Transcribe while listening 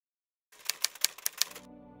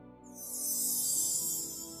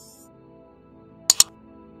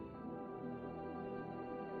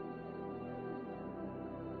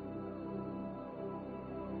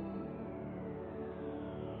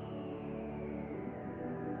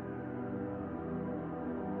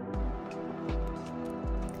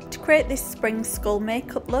create this spring skull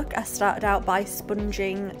makeup look, I started out by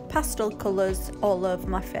sponging pastel colours all over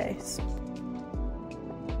my face.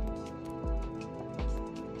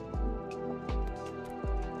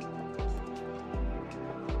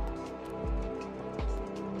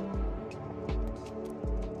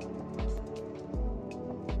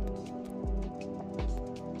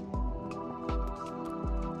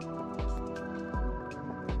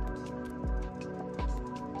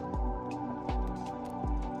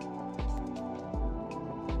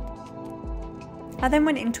 I then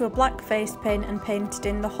went into a black face paint and painted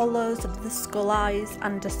in the hollows of the skull eyes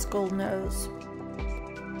and a skull nose.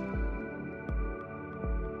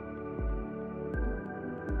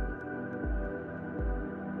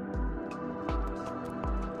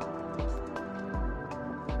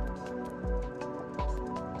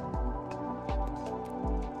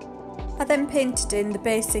 I then painted in the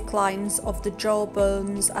basic lines of the jaw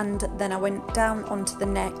bones, and then I went down onto the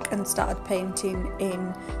neck and started painting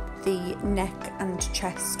in the neck and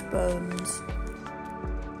chest bones.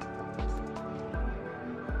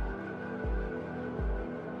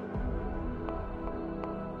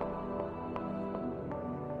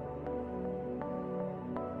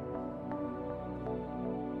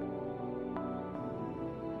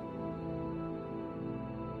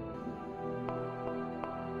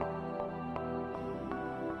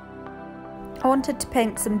 I wanted to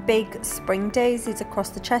paint some big spring daisies across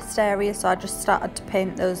the chest area, so I just started to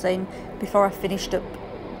paint those in before I finished up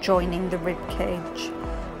joining the rib cage.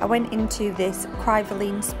 I went into this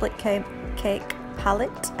Crivoline split cake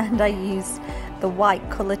palette and I used the white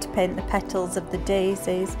colour to paint the petals of the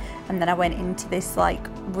daisies, and then I went into this like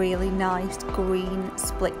really nice green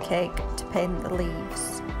split cake to paint the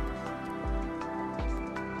leaves.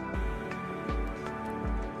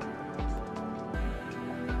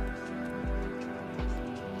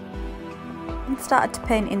 Started to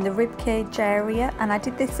paint in the ribcage area, and I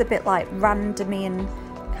did this a bit like randomly and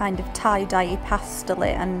kind of tie-dye pastel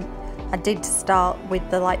it, and I did start with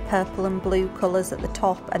the like purple and blue colours at the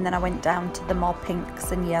top, and then I went down to the more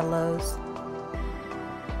pinks and yellows.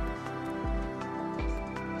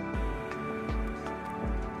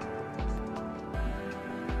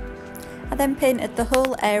 I then painted the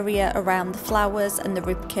whole area around the flowers and the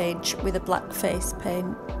ribcage with a black face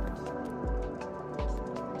paint.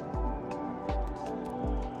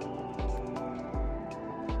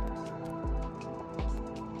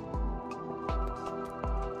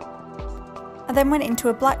 I then went into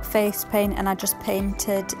a black face paint and I just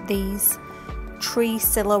painted these tree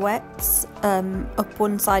silhouettes up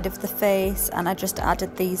one side of the face, and I just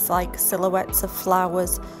added these like silhouettes of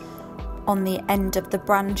flowers on the end of the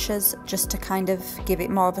branches just to kind of give it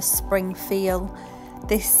more of a spring feel.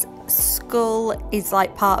 This skull is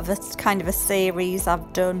like part of a kind of a series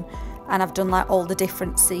I've done, and I've done like all the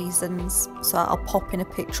different seasons, so I'll pop in a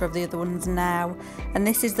picture of the other ones now. And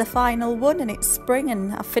this is the final one, and it's spring,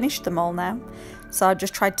 and I've finished them all now. So I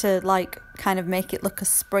just tried to like kind of make it look as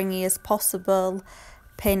springy as possible,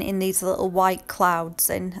 painting these little white clouds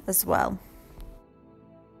in as well.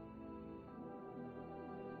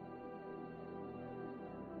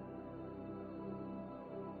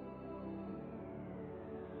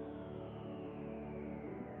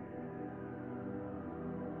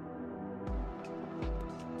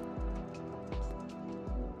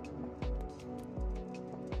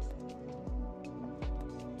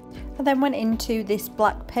 I then went into this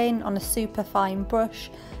black paint on a super fine brush,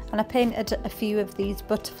 and I painted a few of these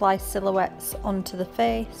butterfly silhouettes onto the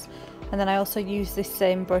face, and then I also used this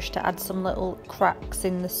same brush to add some little cracks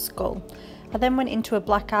in the skull. I then went into a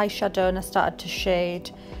black eyeshadow and I started to shade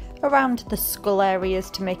around the skull areas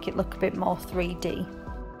to make it look a bit more 3D.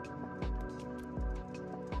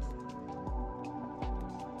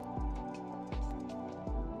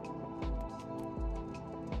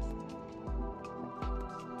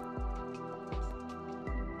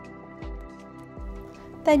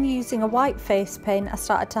 Then using a white face paint, I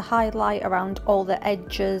started to highlight around all the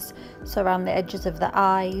edges, so around the edges of the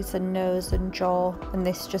eyes and nose and jaw, and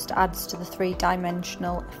this just adds to the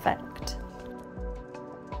three-dimensional effect.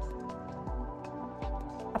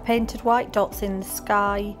 I painted white dots in the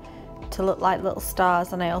sky to look like little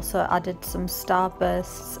stars, and I also added some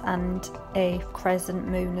starbursts and a crescent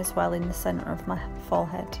moon as well in the centre of my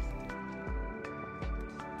forehead.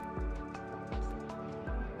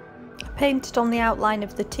 Painted on the outline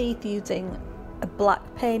of the teeth using a black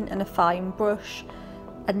paint and a fine brush,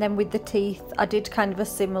 and then with the teeth I did kind of a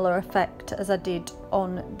similar effect as I did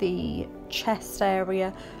on the chest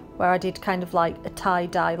area, where I did kind of like a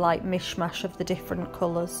tie-dye like mishmash of the different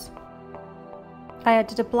colours. I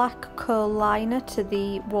added a black curl liner to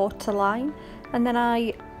the waterline, and then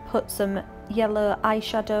I put some yellow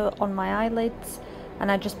eyeshadow on my eyelids,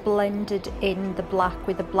 and I just blended in the black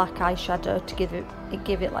with a black eyeshadow to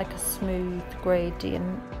give it like a smooth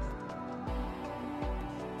gradient.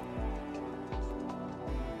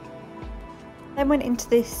 Then went into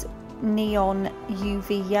this neon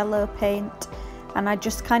UV yellow paint, and I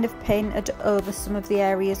just kind of painted over some of the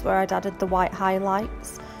areas where I'd added the white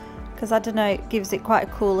highlights, because I don't know, it gives it quite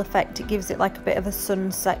a cool effect. It gives it like a bit of a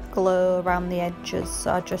sunset glow around the edges,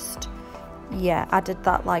 so I just, yeah, added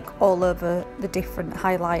that like all over the different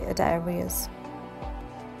highlighted areas.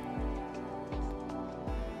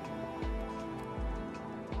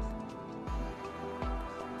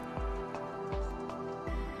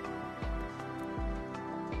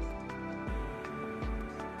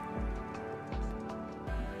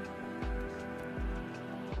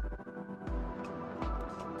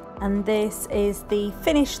 And this is the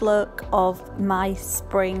finished look of my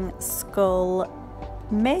spring skull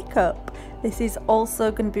makeup. This is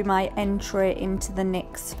also going to be my entry into the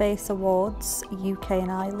NYX Face Awards UK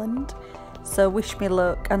and Ireland. So wish me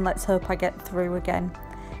luck, and let's hope I get through again.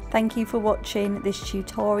 Thank you for watching this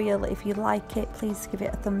tutorial. If you like it, please give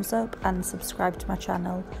it a thumbs up and subscribe to my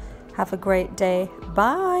channel. Have a great day.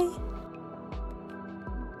 Bye!